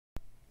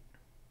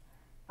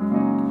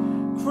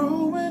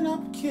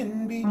up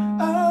can be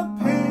a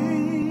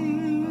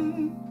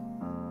pain.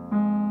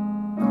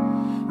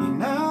 You're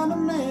not a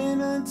man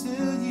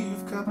until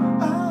you've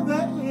come of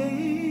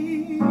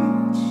age.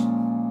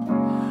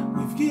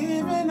 We've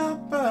given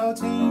up our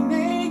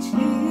teenage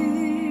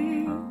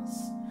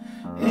years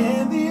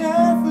and the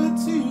effort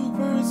to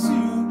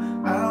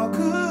pursue our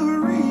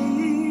careers.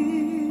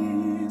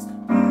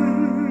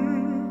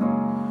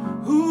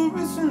 Who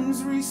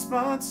resumes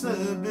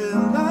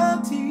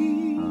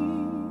responsibility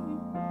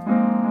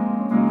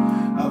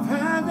of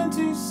having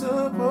to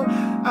support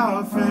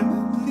our families?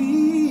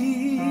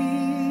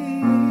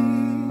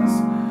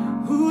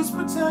 Who's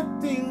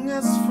protecting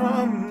us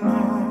from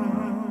harm?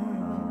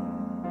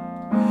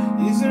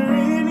 Is there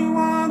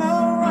anyone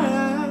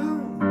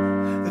around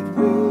that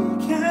we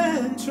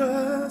can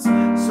trust?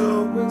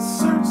 So we'll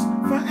search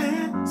for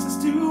answers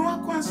to our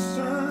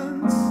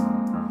questions.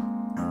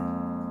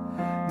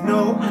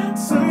 No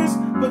answers,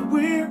 but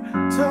we're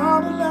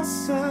taught a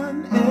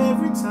lesson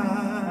every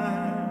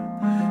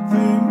time.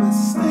 Through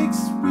mistakes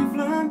we've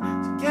learned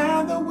to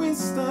gather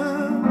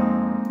wisdom.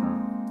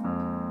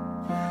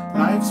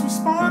 Life's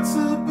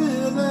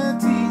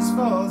responsibilities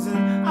falls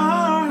in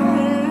our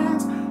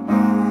hands. And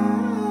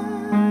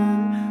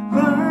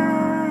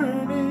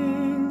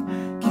learning,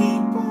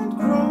 keep on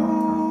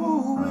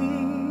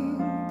growing.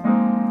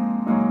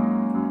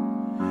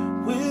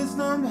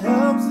 Wisdom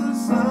helps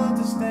us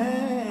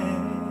understand.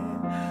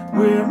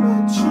 We're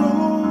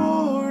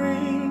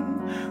maturing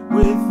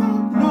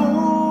without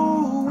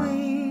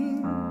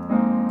knowing.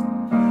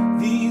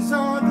 These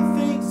are the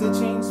things that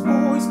change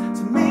boys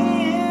to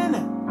men.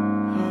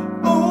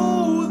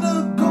 Oh,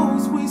 the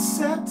goals we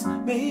set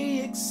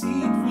may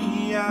exceed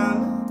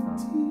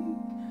reality.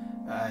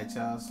 Alright,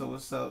 y'all, so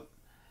what's up?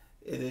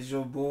 It is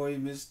your boy,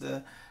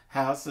 Mr.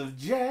 House of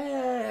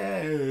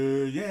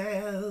Jazz.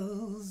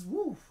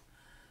 Woo!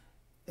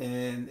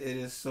 And it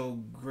is so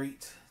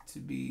great to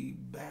be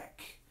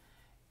back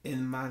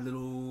in my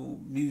little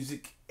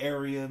music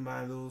area,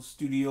 my little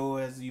studio,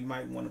 as you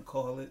might want to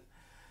call it,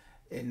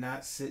 and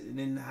not sitting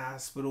in the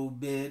hospital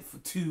bed for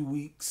 2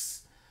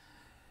 weeks.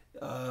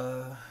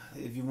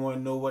 If you want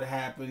to know what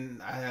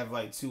happened, I have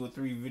like 2 or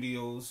 3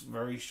 videos,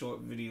 very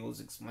short videos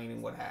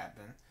explaining what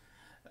happened.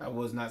 I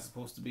was not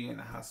supposed to be in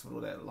the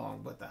hospital that long,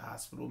 but the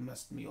hospital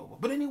messed me over.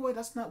 But anyway,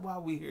 that's not why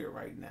we're here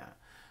right now.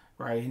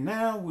 Right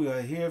now, we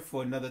are here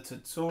for another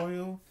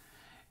tutorial.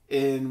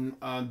 And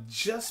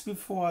just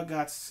before I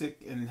got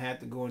sick and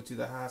had to go into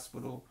the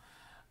hospital,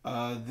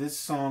 this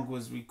song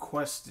was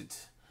requested.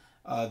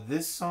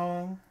 This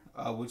song,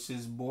 which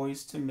is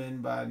Boys to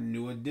Men by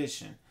New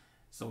Edition.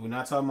 So we're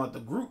not talking about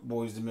the group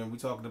Boys to Men. We're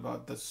talking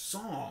about the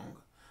song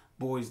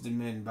Boys to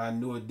Men by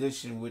New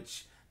Edition,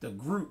 which the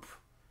group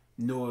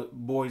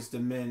Boys to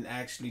Men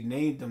actually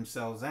named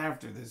themselves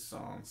after this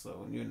song.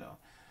 So, you know,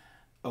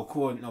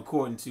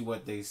 according to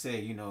what they say,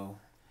 you know,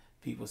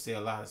 people say a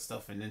lot of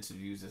stuff in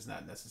interviews that's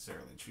not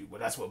necessarily true, but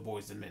that's what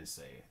Boys to Men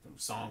say. The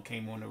song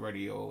came on the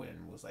radio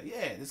and was like,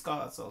 yeah, this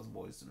call ourselves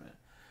Boys to Men.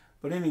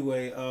 But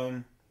anyway,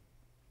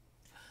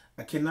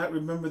 I cannot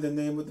remember the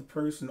name of the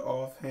person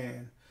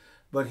offhand,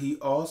 but he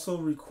also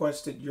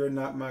requested You're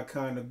Not My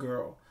Kind of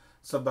Girl.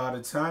 So by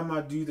the time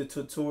I do the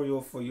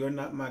tutorial for You're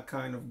Not My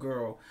Kind of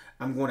Girl,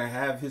 I'm going to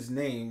have his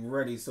name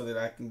ready so that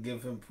I can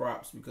give him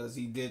props, because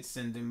he did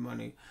send in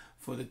money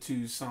for the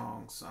 2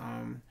 songs.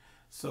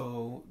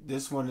 So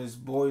this one is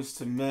Boys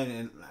to Men,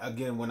 and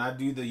again, when I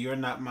do the You're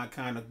Not My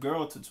Kind of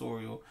Girl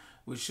tutorial,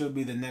 which should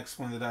be the next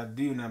one that I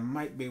do, and I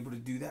might be able to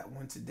do that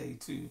one today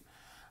too,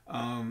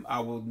 I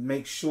will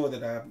make sure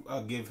that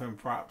I'll give him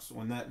props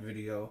on that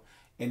video,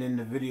 and in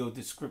the video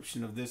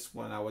description of this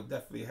one, I would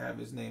definitely have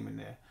his name in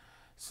there.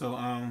 So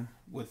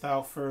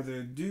without further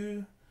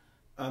ado,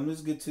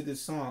 let's get to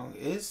this song.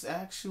 It's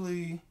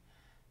actually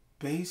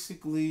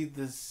basically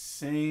the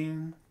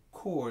same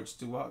chords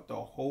throughout the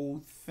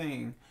whole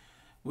thing,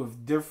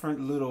 with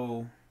different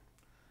little,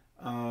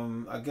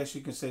 I guess you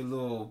can say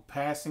little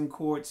passing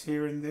chords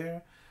here and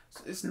there.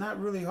 So it's not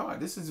really hard.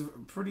 This is a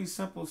pretty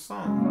simple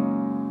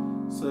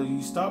song. So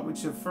you start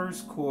with your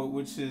first chord,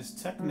 which is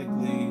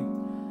technically,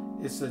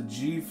 it's a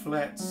G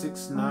flat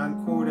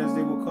 6/9 chord, as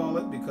they will call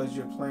it, because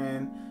you're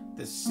playing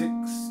the 6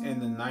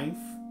 and the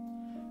 9th.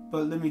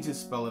 But let me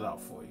just spell it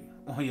out for you.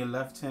 On your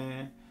left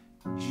hand,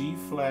 G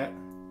flat,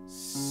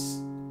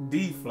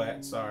 D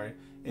flat, sorry,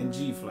 and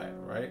G flat,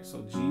 right?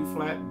 So G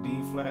flat,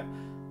 D flat,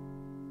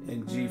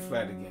 and G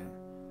flat again.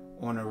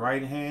 On the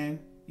right hand,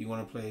 you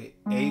want to play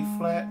A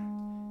flat,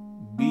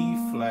 B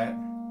flat,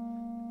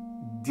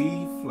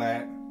 D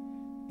flat,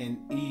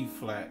 and E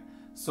flat.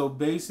 So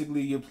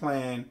basically you're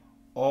playing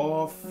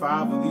all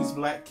 5 of these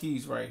black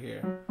keys right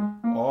here.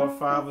 All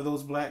 5 of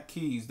those black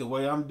keys. The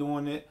way I'm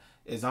doing it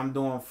is I'm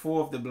doing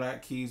 4 of the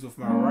black keys with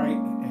my right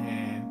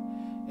hand,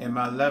 and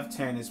my left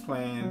hand is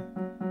playing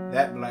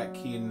that black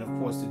key, and of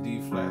course the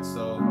D flat.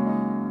 So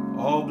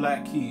all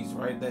black keys,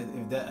 right? That,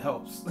 if that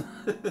helps.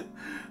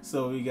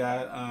 So we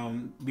got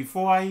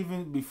before I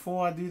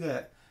do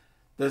that,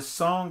 the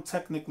song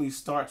technically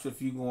starts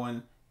with you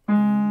going,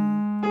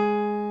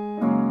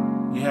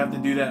 You have to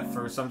do that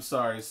first. I'm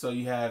sorry. So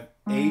you have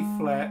A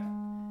flat,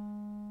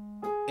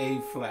 A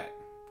flat.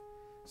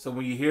 So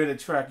when you hear the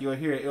track, you'll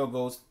hear it. It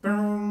goes.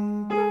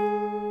 Boom,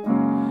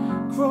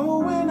 boom.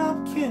 Growing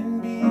up can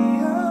be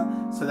a.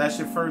 So that's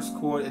your first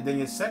chord, and then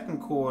your second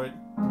chord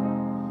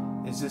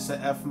is just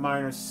an F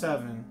minor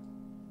 7.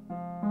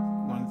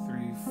 1,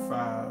 3,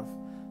 5.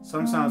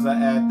 Sometimes I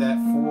add that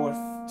fourth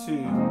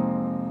too.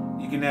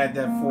 You can add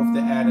that fourth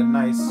to add a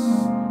nice,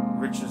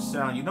 richer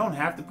sound. You don't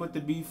have to put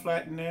the B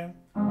flat in there.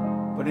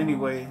 But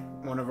anyway,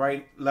 on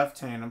the left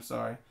hand, I'm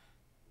sorry.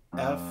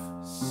 F,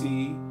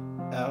 C,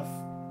 F.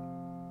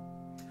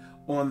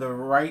 On the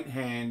right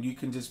hand, you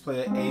can just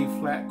play an A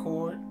flat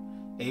chord,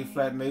 A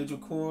flat major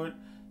chord.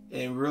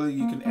 And really,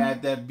 you can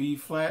add that B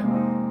flat.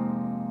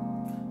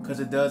 Because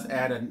it does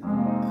add a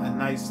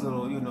nice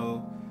little, you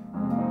know,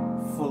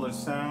 fuller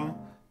sound.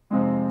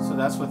 So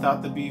that's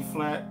without the B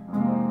flat.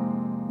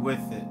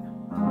 With it.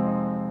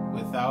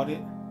 Without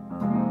it.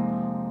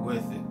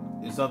 With it.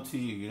 It's up to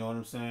you, you know what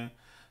I'm saying?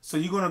 So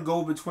you're going to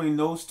go between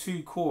those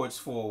two chords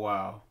for a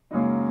while.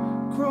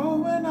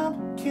 Growing up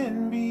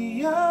can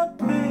be a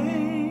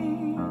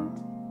pain.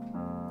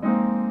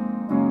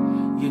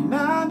 You're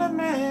not a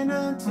man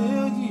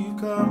until you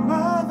come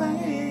of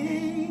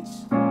age.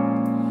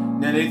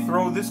 Now they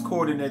throw this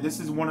chord in there. This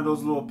is one of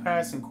those little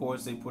passing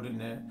chords they put in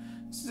there.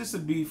 This is just a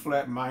B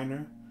flat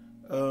minor.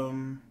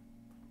 I'm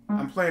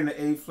playing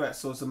the A flat,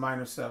 so it's a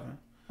minor 7.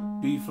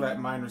 B flat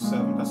minor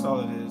 7. That's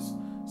all it is.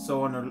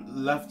 So on the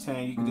left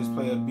hand, you can just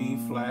play a B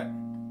flat.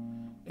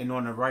 And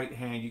on the right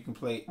hand, you can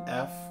play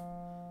F,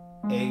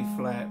 A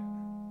flat,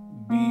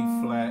 B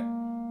flat,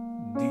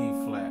 D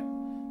flat.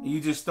 And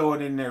you just throw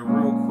it in there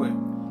real quick.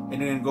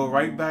 And then go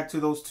right back to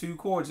those two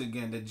chords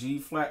again. The G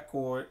flat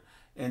chord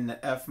and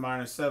the F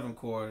minor 7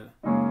 chord.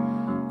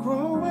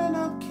 Growing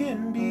up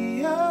can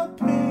be a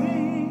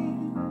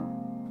pain.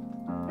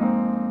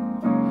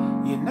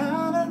 You're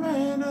not a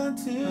man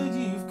until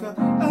you've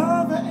come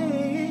of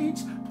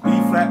age. B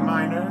flat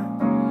minor.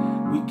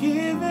 We're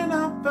giving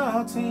up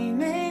our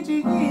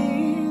teenager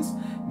years.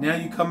 Now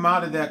you come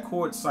out of that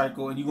chord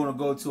cycle and you're going to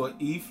go to an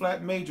E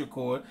flat major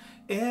chord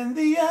in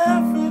the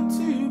effort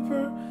to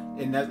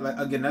and that, like,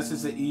 again, that's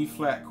just an E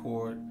flat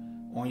chord.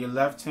 On your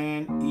left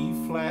hand, E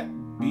flat,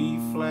 B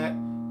flat,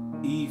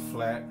 E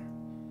flat.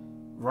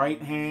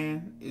 Right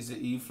hand is an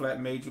E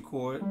flat major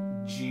chord,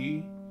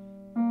 G,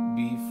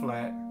 B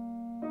flat,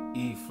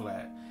 E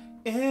flat.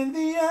 In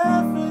the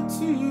effort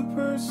to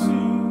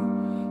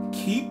pursue,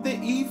 keep the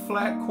E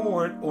flat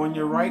chord on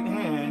your right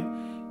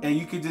hand, and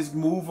you can just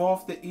move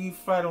off the E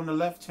flat on the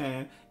left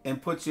hand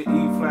and put your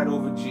E flat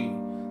over G.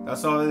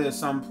 That's all it is.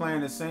 So I'm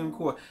playing the same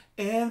chord.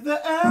 In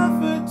the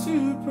effort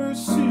to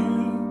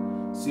pursue.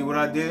 See what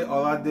I did?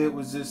 All I did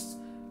was just,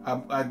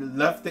 I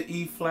left the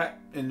E flat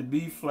and the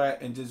B flat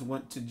and just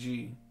went to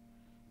G.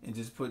 And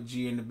just put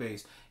G in the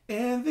bass.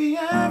 In the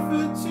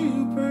effort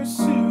to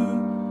pursue.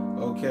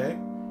 Okay.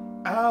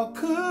 Our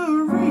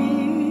careers.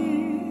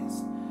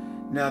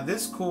 Now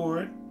this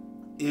chord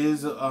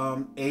is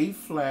A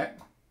flat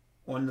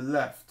on the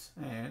left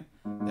hand.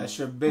 That's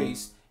your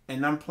bass.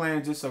 And I'm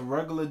playing just a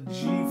regular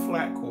G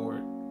flat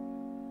chord.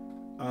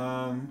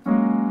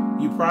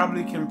 You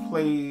probably can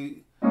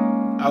play,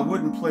 I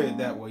wouldn't play it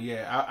that way,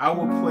 yeah. I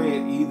would play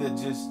it either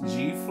just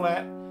G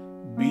flat,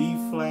 B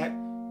flat,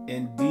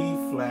 and D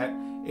flat.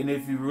 And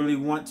if you really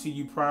want to,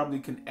 you probably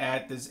can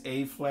add this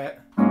A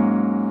flat.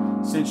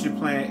 Since you're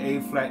playing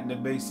A flat in the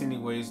bass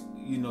anyways,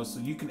 you know, so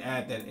you can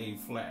add that A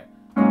flat.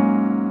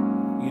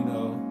 You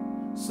know.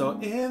 So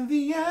in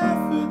the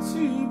effort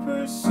to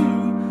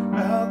pursue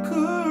our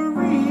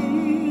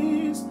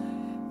careers.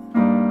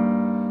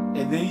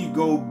 And then you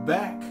go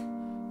back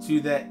to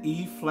that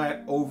E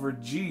flat over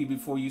G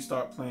before you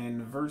start playing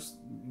the verse,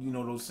 you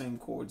know, those same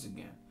chords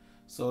again.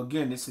 So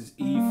again, this is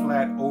E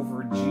flat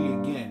over G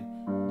again.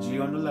 G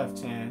on the left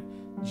hand,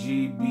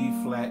 G, B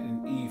flat,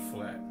 and E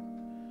flat.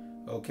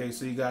 Okay,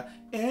 so you got,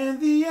 in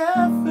the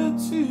effort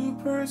to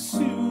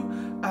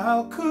pursue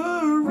our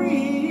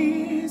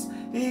careers.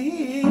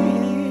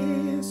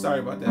 Sorry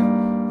about that.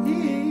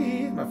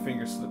 My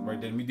finger slipped right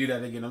there. Let me do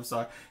that again. I'm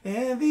sorry.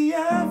 In the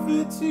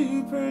effort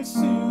to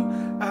pursue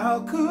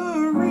our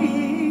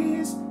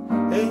careers.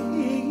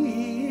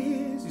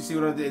 You see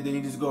what I did? Then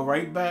you just go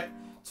right back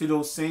to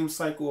those same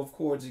cycle of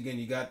chords again.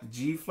 You got the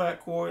G flat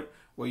chord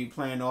where you're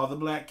playing all the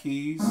black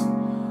keys.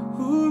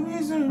 Who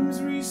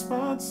resumes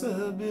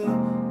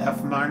responsibility?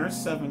 F minor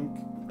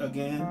 7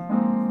 again.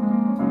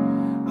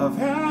 Of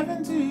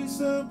having to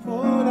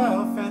support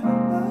our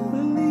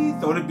family.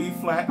 Throw the B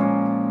flat.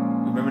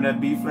 Remember that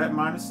B flat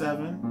minor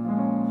 7.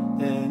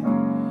 Then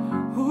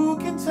who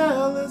can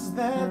tell us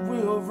that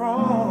we're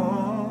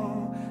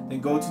wrong? Then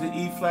go to the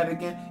E flat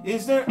again.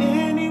 Is there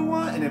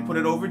anyone? And then put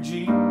it over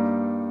G.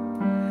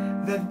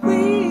 That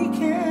we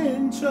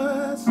can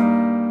trust.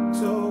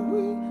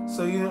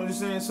 So you know what I'm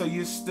saying? So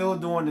you're still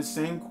doing the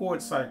same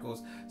chord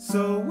cycles.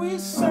 So we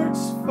search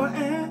for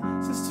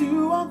answers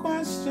to our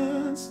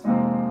questions.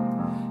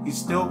 You're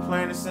still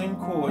playing the same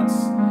chords.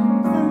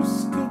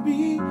 First could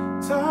be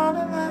taught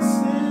a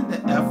lesson.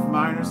 The F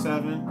minor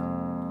 7.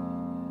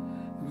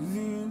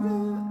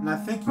 I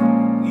think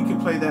you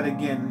can play that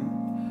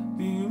again.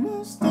 Do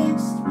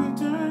mistakes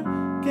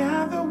return,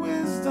 gather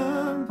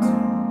wisdom.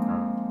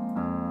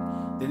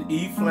 Then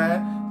E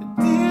flat,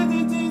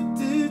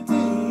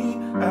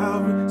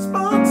 our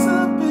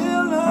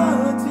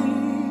responsibility.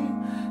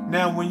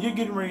 Now, when you're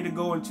getting ready to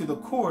go into the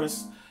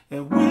chorus,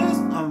 and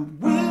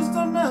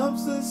wisdom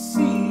helps us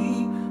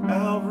see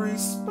our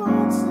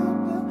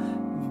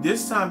responsibility.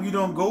 This time, you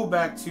don't go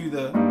back to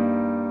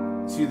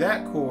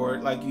that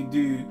chord like you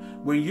do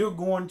when you're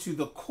going to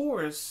the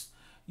chorus.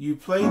 You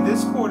play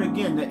this chord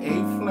again, the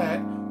A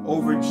flat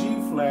over G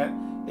flat,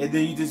 and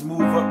then you just move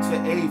up to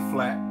A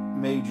flat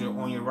major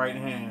on your right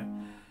hand.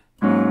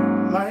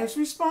 Life's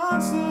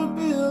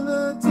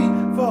responsibility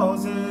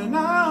falls in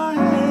our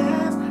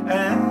hands,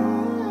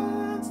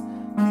 and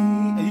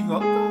you go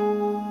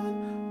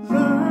on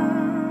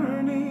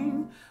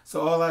learning.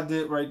 So all I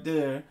did right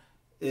there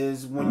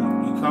is when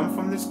you come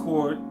from this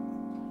chord,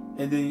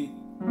 and then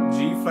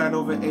G flat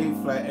over A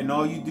flat, and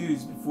all you do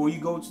is before you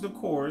go to the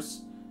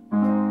chorus,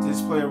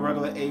 just play a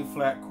regular A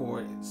flat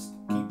chord.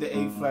 Keep the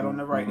A flat on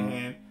the right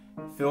hand.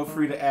 Feel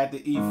free to add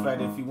the E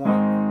flat if you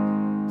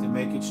want to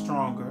make it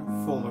stronger,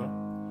 fuller.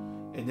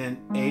 And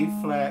then A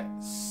flat,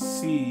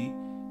 C,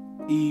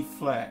 E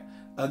flat.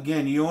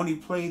 Again, you only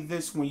play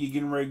this when you're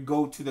getting ready to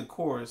go to the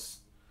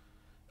chorus.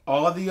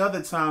 All the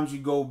other times you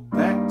go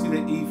back to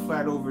the E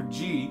flat over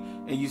G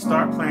and you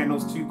start playing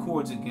those two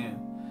chords again.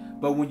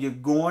 But when you're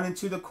going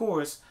into the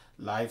chorus,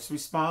 life's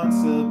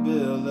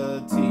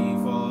responsibility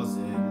falls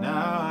in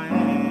our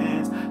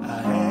hands,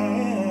 our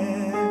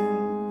hands.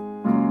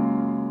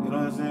 You know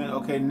what I'm saying?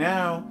 Okay,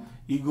 now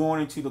you're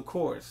going into the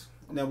chorus.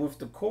 Now with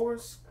the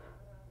chorus,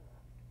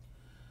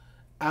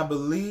 I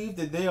believe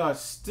that they are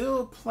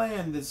still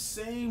playing the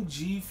same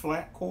G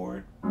flat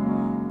chord.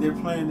 They're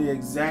playing the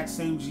exact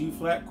same G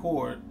flat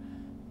chord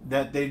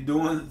that they're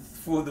doing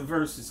for the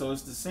verses. So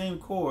it's the same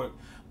chord.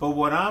 But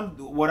what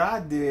I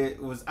did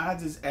was I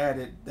just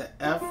added the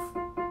F,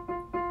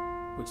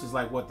 which is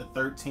like what, the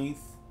 13th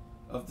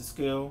of the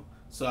scale.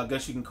 So I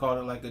guess you can call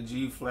it like a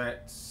G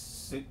flat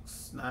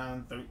 6,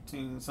 9,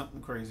 13, something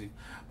crazy.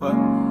 But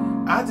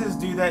I just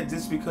do that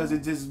just because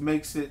it just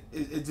makes it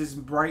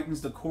just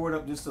brightens the chord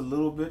up just a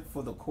little bit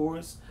for the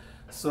chorus.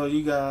 So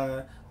you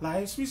got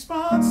life's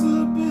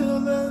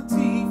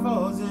responsibility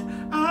falls in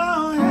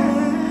our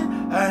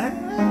hand,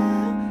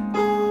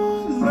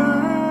 on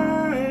learning.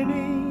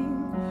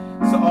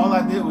 So all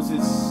I did was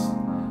just,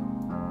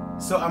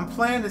 so I'm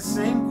playing the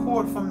same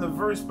chord from the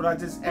verse, but I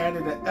just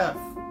added an F.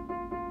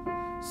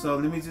 So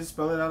let me just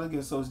spell it out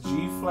again. So it's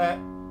G flat,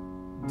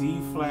 D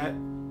flat,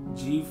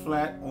 G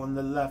flat on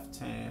the left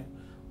hand.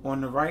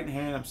 On the right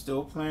hand, I'm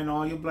still playing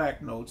all your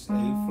black notes.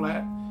 A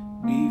flat,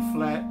 B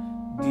flat,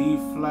 D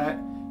flat,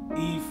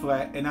 E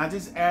flat. And I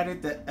just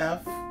added the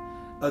F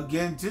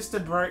again just to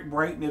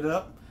brighten it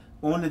up.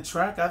 On the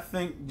track, I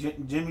think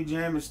Jimmy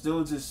Jam is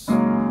still just,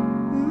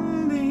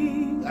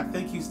 I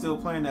think he's still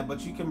playing that,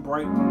 but you can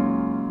brighten.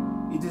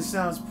 It just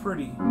sounds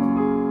pretty.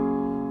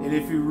 And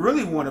if you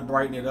really want to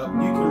brighten it up,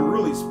 you can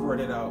really spread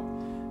it out.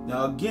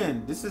 Now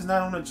again, this is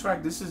not on the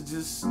track. This is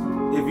just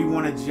if you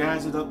want to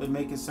jazz it up and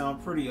make it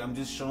sound pretty. I'm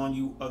just showing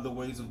you other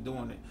ways of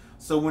doing it.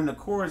 So when the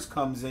chorus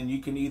comes in, you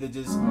can either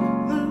just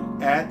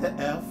add the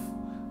F,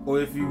 or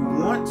if you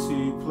want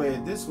to play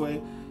it this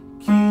way,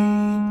 keep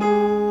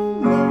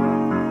on learning.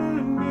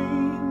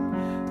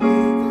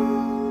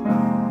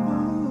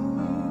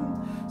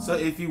 So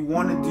if you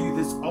want to do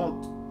this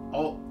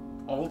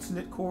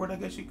alternate chord, I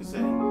guess you could say,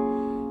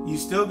 you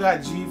still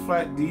got G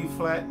flat, D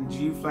flat, and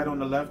G flat on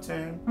the left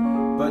hand,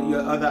 but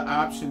your other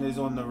option is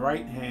on the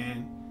right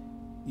hand.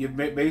 You're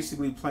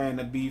basically playing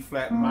a B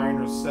flat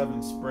minor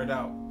 7 spread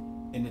out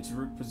in its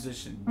root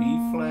position. B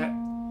flat,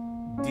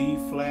 D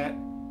flat,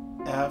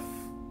 F,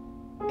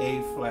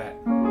 A flat.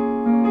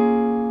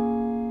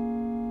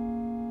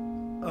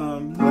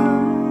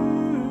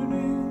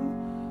 Learning.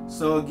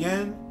 So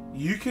again,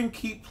 you can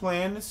keep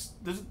playing this.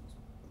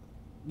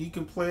 You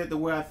can play it the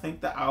way I think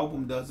the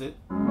album does it.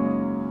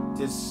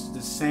 Just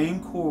the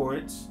same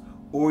chords,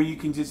 or you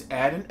can just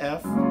add an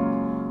F,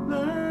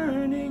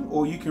 learning,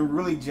 or you can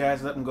really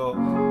jazz it up and go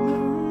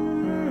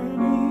learning.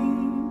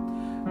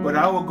 But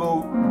I will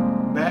go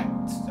back,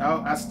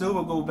 I still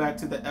will go back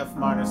to the F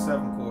minor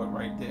 7 chord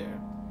right there.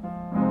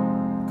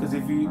 Because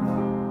if you,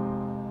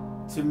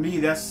 to me,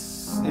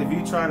 that's, if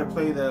you try to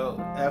play the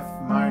F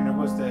minor,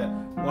 what's that,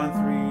 1,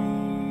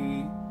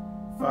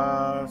 3,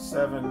 5,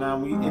 7,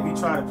 9, if you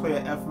try to play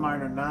an F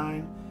minor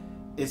 9,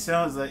 it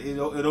sounds like it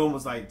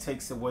almost like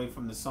takes away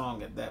from the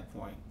song at that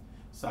point.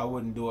 So I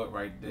wouldn't do it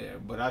right there.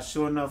 But I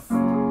sure enough,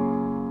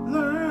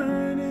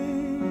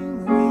 learning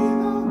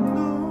without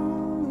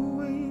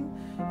knowing.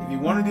 If you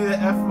want to do the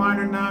F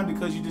minor 9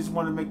 because you just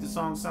want to make the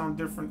song sound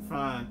different,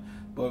 fine.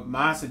 But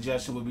my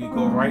suggestion would be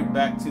go right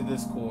back to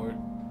this chord,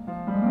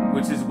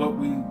 which is what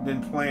we've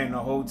been playing the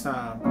whole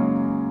time.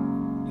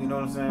 You know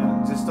what I'm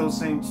saying? Just those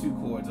same 2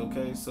 chords,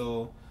 okay?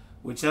 So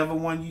whichever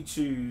one you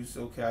choose,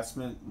 okay, I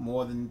spent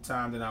more than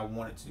time than I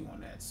wanted to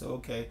on that. So,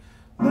 okay.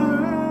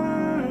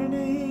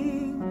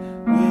 Learning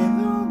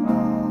without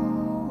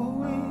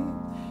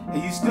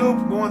you're still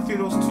going through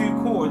those two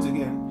chords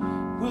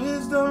again.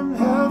 Wisdom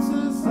helps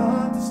us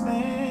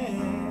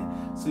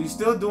understand. So you're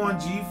still doing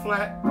G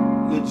flat,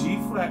 your G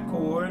flat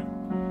chord,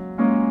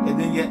 and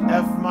then your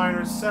F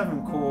minor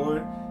 7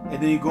 chord,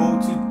 and then you go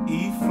to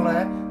E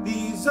flat.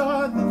 These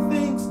are the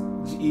things,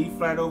 E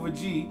flat over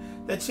G,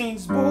 that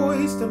change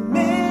boys to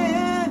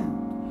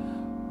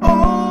men.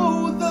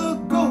 Oh, the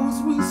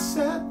goals we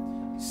set.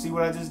 See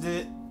what I just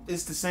did?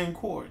 It's the same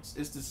chords.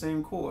 It's the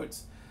same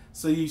chords.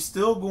 So you're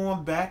still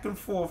going back and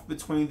forth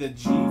between the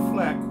G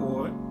flat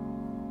chord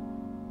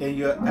and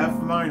your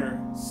F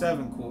minor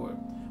 7 chord.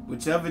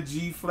 Whichever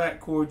G flat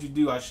chord you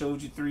do, I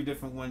showed you 3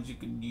 different ones you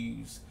can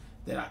use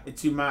that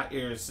to my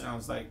ear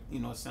sounds like,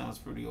 sounds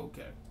pretty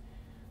okay.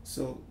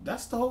 So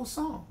that's the whole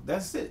song.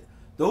 That's it.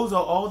 Those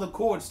are all the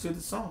chords to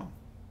the song.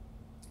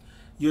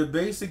 You're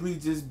basically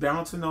just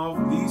bouncing off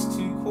these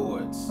 2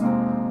 chords.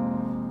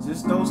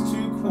 Just those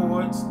 2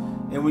 chords.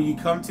 And when you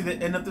come to the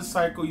end of the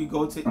cycle, you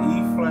go to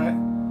E flat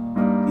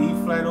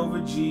over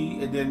G,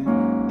 and then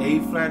A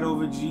flat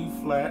over G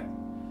flat.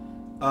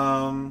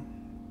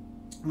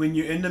 When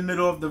you're in the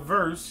middle of the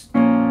verse,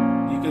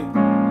 you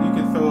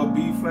can throw a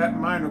B flat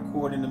minor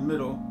chord in the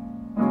middle.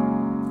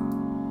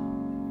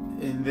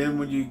 And then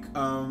when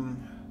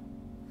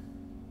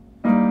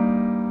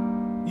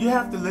you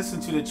have to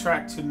listen to the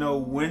track to know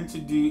when to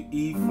do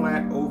E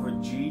flat over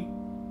G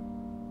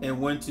and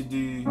when to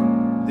do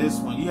this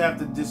one. You have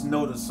to just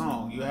know the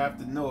song. You have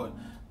to know it.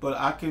 But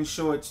I can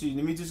show it to you.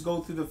 Let me just go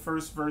through the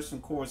first verse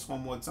and chorus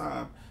one more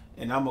time,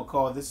 and I'm going to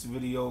call this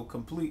video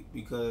complete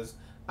because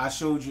I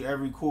showed you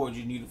every chord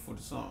you needed for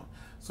the song.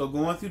 So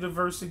going through the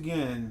verse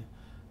again,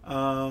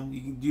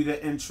 you can do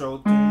the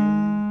intro.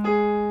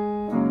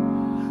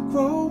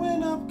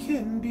 Growing up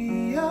can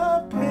be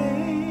a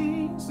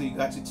pain. So you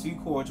got your 2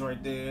 chords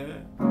right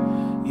there.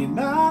 You're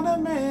not a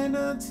man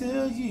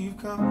until you've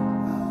come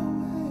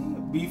away.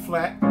 B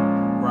flat,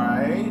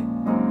 right?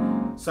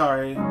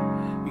 Sorry.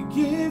 We're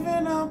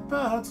giving up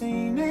our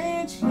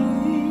teenage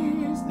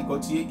years. Then go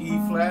to your E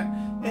flat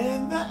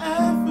and the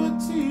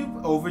effort to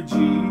over G.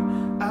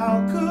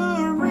 Our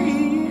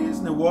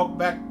careers. Then walk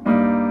back,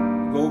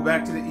 go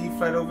back to the E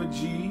flat over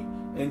G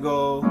and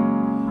go.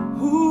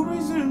 Who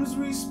resumes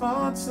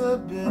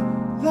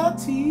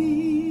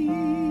responsibility?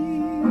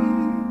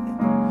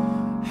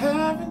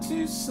 Having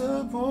to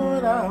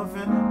support our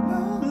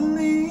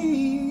families.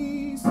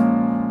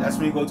 That's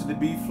when you go to the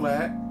B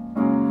flat.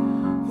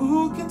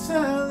 Who can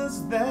tell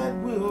us that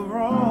we're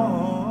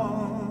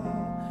wrong?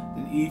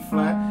 Then E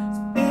flat. Is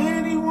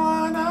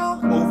anyone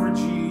out over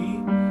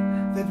G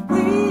that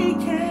we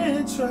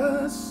can't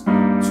trust?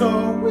 So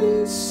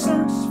we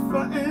search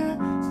for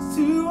answers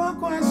to our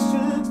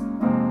questions.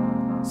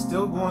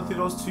 Still going through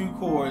those 2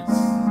 chords.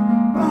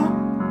 But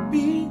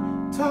be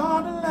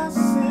taught a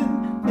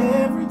lesson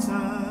every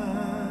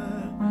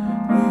time.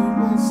 New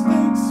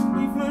mistakes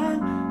we've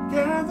learned,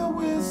 gather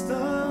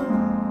wisdom.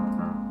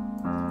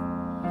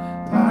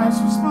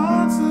 Life's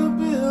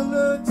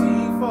responsibility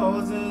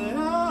falls in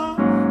our.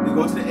 Then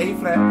go to the A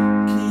flat.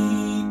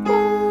 Keep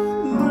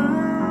on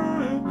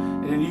learning.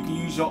 And then you can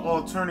use your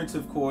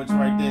alternative chords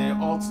right there.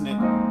 Alternate.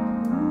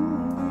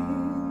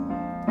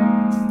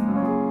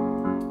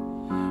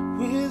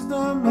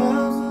 Wisdom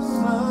helps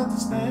us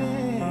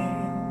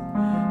understand.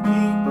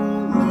 Keep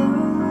on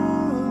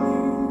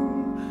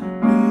learning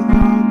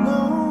without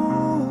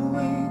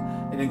knowing.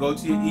 And then go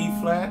to your E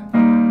flat.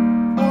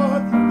 All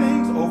the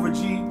things over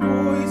G,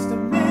 boys to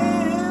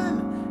men.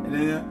 And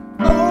then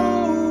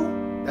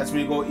that's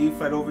when you go E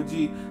flat over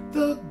G.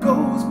 The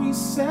goals we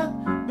set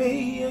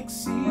may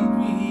exceed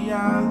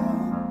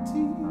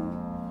reality.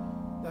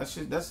 That's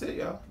it,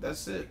 y'all.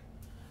 That's it.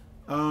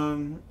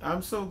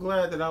 I'm so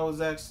glad that I was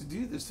asked to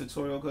do this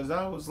tutorial, because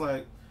I was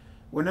like,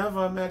 whenever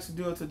I'm asked to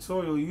do a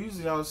tutorial,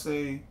 usually I'll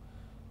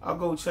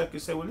go check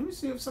and say, well, let me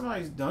see if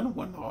somebody's done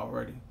one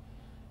already.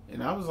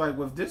 And I was like,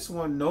 with this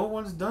one, no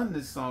one's done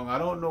this song. I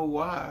don't know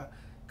why,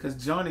 because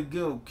Johnny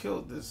Gill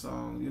killed this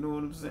song. You know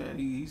what I'm saying?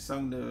 He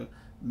sung the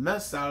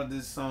mess out of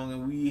this song,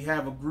 and we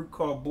have a group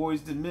called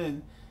Boys to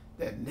Men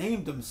that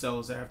named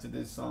themselves after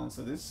this song.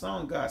 So this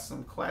song got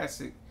some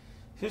classic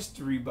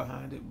history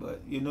behind it,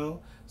 but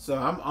so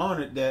I'm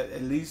honored that,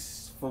 at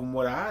least from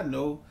what I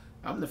know,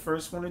 I'm the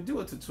first one to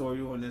do a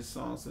tutorial on this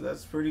song. So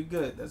that's pretty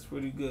good. That's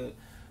pretty good.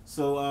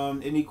 So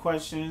any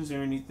questions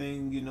or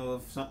anything,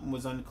 if something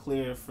was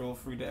unclear, feel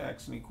free to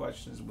ask any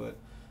questions. But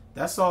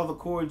that's all the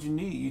chords you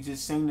need. You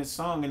just sing the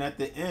song, and at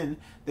the end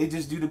they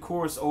just do the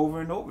chorus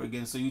over and over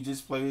again. So you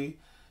just play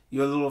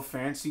your little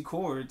fancy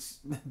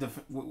chords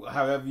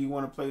however you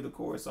want to play the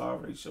chorus. I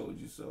already showed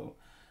you. So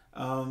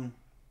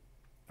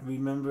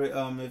remember,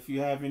 if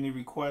you have any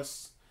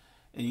requests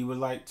and you would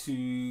like to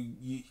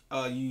use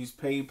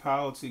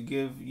PayPal to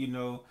give,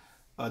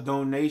 a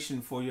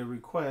donation for your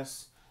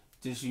request,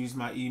 just use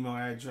my email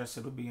address.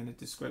 It'll be in the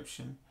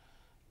description.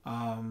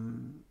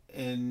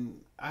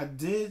 And I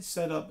did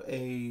set up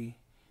a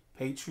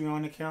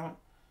Patreon account.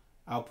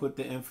 I'll put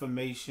the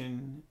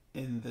information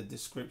in the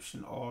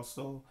description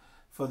also,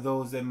 for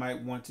those that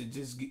might want to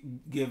just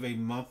give a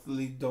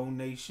monthly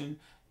donation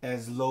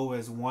as low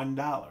as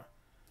 $1.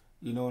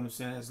 You know what I'm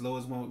saying? As low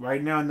as one.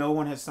 Right now, no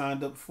one has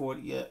signed up for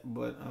it yet.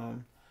 But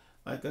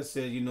like I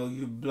said, you know,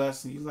 you're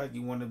blessed. You like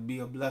you want to be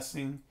a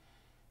blessing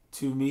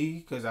to me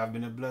because I've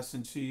been a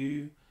blessing to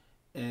you.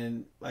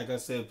 And like I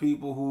said,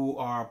 people who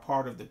are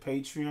part of the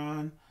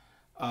Patreon,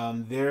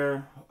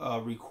 their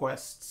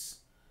requests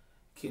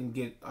can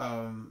get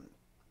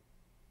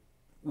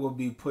will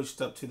be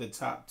pushed up to the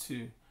top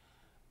too.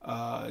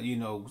 You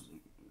know,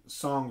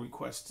 song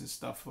requests and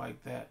stuff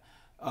like that.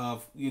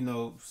 You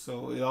know,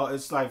 so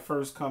it's like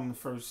first come,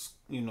 first,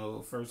 you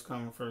know, first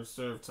come, first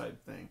serve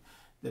type thing.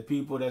 The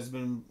people that's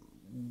been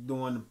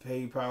doing the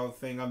PayPal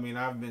thing, I mean,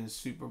 I've been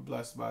super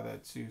blessed by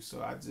that too.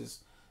 So I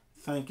just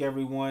thank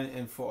everyone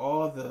and for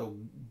all the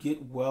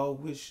get well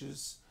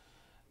wishes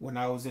when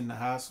I was in the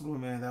hospital,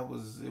 man. That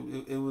was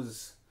it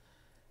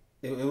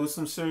was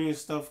some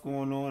serious stuff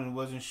going on and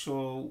wasn't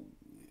sure,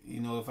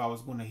 you know, if I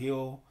was going to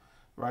heal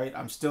right.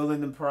 I'm still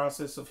in the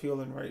process of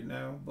healing right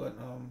now, but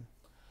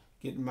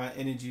getting my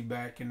energy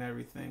back and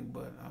everything.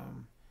 But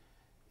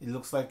it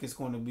looks like it's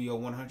going to be a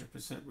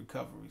 100%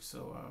 recovery.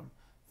 So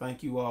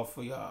thank you all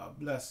for your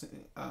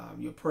blessing,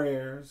 your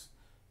prayers,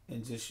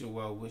 and just your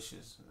well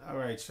wishes. All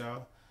right,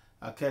 y'all.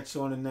 I'll catch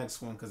you on the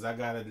next one because I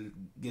got to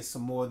get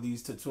some more of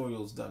these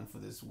tutorials done for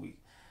this week.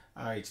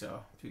 All right,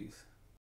 y'all. Peace.